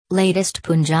Latest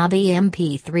Punjabi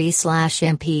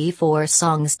MP3/MP4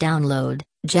 songs download,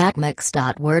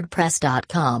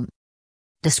 jatmix.wordpress.com.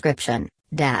 Description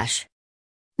Dash.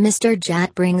 Mr.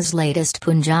 Jat brings latest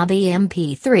Punjabi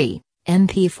MP3,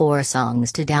 MP4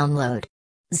 songs to download.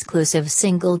 Exclusive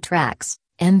single tracks,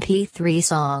 MP3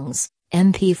 songs,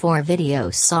 MP4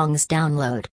 video songs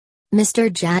download. Mr.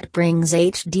 Jat brings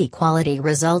HD quality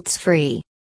results free.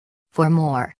 For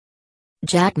more,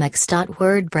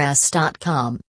 jatmix.wordpress.com